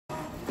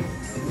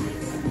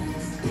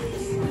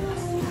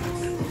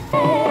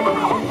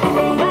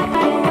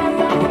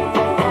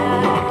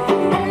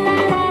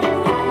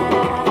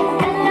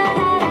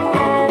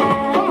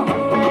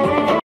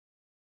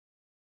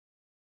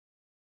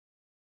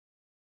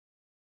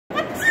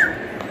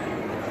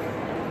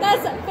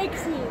has a fake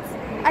sneeze.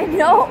 I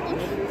know.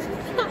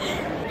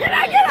 Can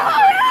I get a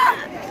Hoya?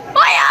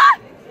 Hoya!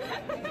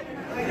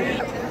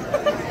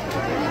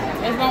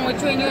 What's wrong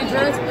with you and your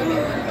dress?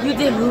 You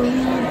did.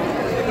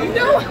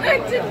 No, I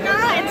did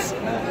not.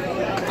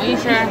 Are you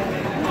sure?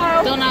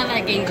 No. Don't act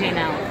like AJ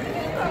now.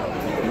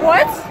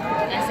 What?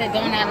 I said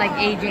don't act like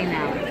AJ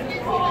now.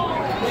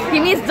 He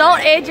means don't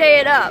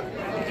AJ it up.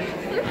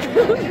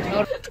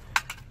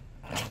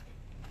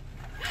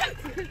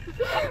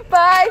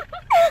 Bye.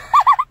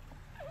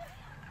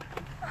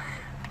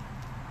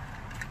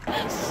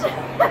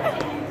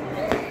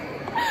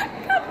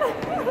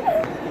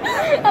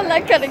 I'm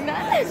not cutting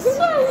that.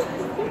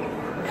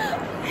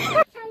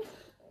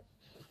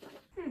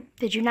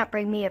 Did you not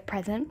bring me a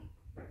present?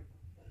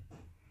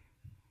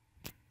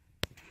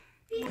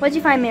 What did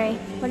you find, Mary?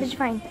 What did you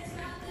find?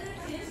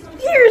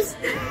 Ears.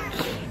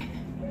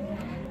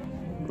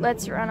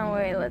 Let's run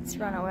away. Let's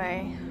run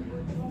away.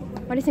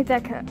 What do you think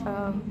that could?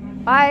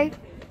 Bye.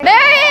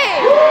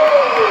 Mary!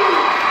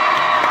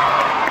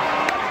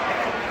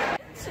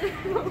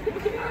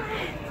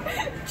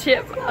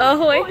 Chip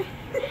ahoy.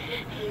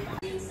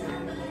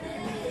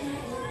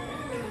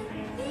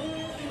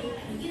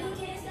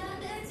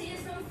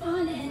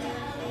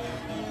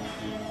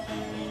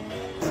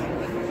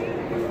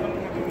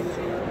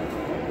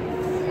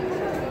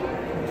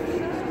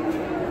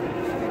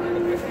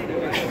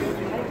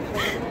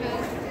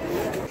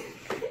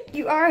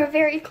 You are a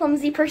very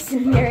clumsy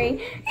person,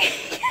 Mary.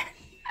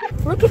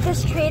 Look at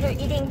this trader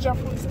eating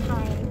Jeffrey's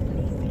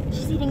time.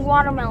 She's eating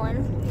watermelon.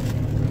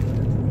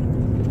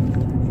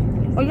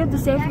 What do you have to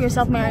say for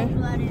yourself, Mary?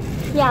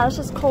 Yeah, it's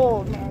just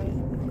cold, Mary.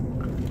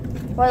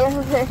 What do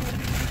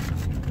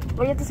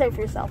you have to say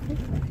for yourself?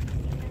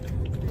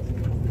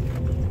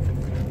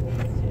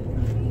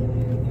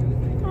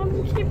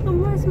 Keep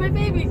him as my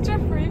baby,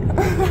 Jeffrey.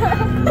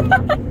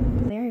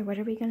 Mary, what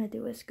are we gonna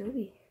do with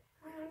Scooby?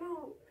 I don't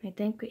know. I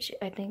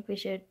think we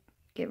should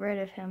get rid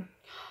of him.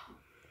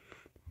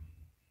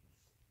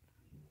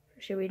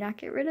 Should we not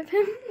get rid of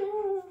him?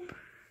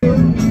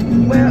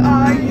 Where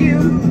are you?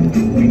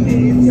 We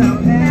need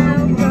some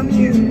help from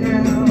you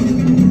now.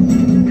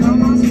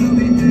 Come on,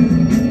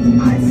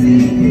 Scooby-Doo, I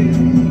see you.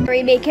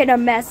 Mary making a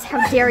mess. How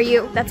dare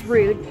you? That's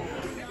rude.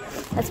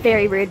 That's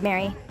very rude,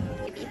 Mary.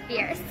 Be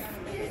fierce.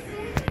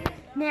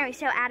 Mary,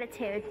 show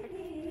attitude.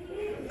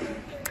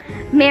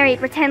 Mary,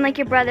 pretend like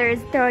your brother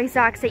is throwing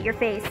socks at your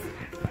face.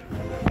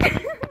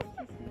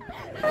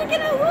 Look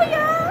at a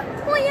Hoya!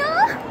 Hoya!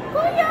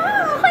 Hoya!